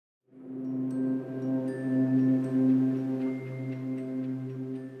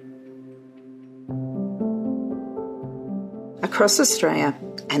Across Australia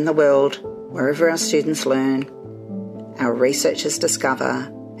and the world, wherever our students learn, our researchers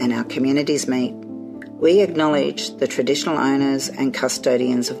discover, and our communities meet, we acknowledge the traditional owners and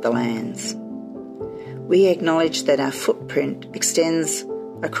custodians of the lands. We acknowledge that our footprint extends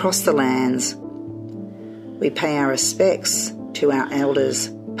across the lands. We pay our respects to our elders,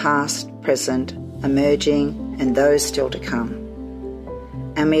 past, present, emerging, and those still to come.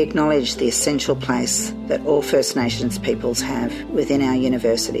 And we acknowledge the essential place that all First Nations peoples have within our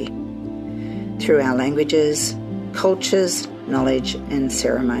university, through our languages, cultures, knowledge and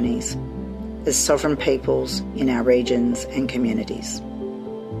ceremonies, as sovereign peoples in our regions and communities.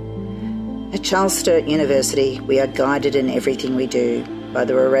 At Charles Sturt University, we are guided in everything we do by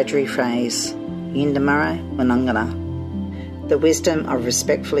the Wiradjuri phrase, Yindamara Wanangala, the wisdom of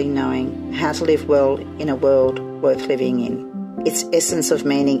respectfully knowing how to live well in a world worth living in. Its essence of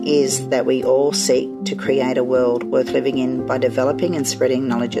meaning is that we all seek to create a world worth living in by developing and spreading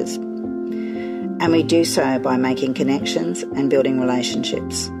knowledges. And we do so by making connections and building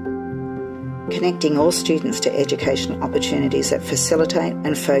relationships. Connecting all students to educational opportunities that facilitate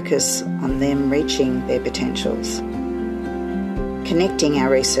and focus on them reaching their potentials. Connecting our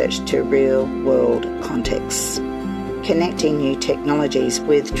research to real-world contexts. Connecting new technologies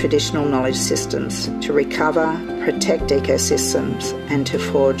with traditional knowledge systems to recover, protect ecosystems and to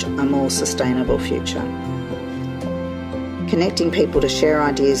forge a more sustainable future. Connecting people to share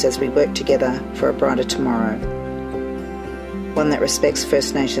ideas as we work together for a brighter tomorrow. One that respects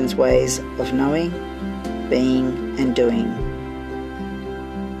First Nations ways of knowing, being and doing,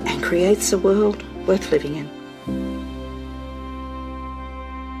 and creates a world worth living in.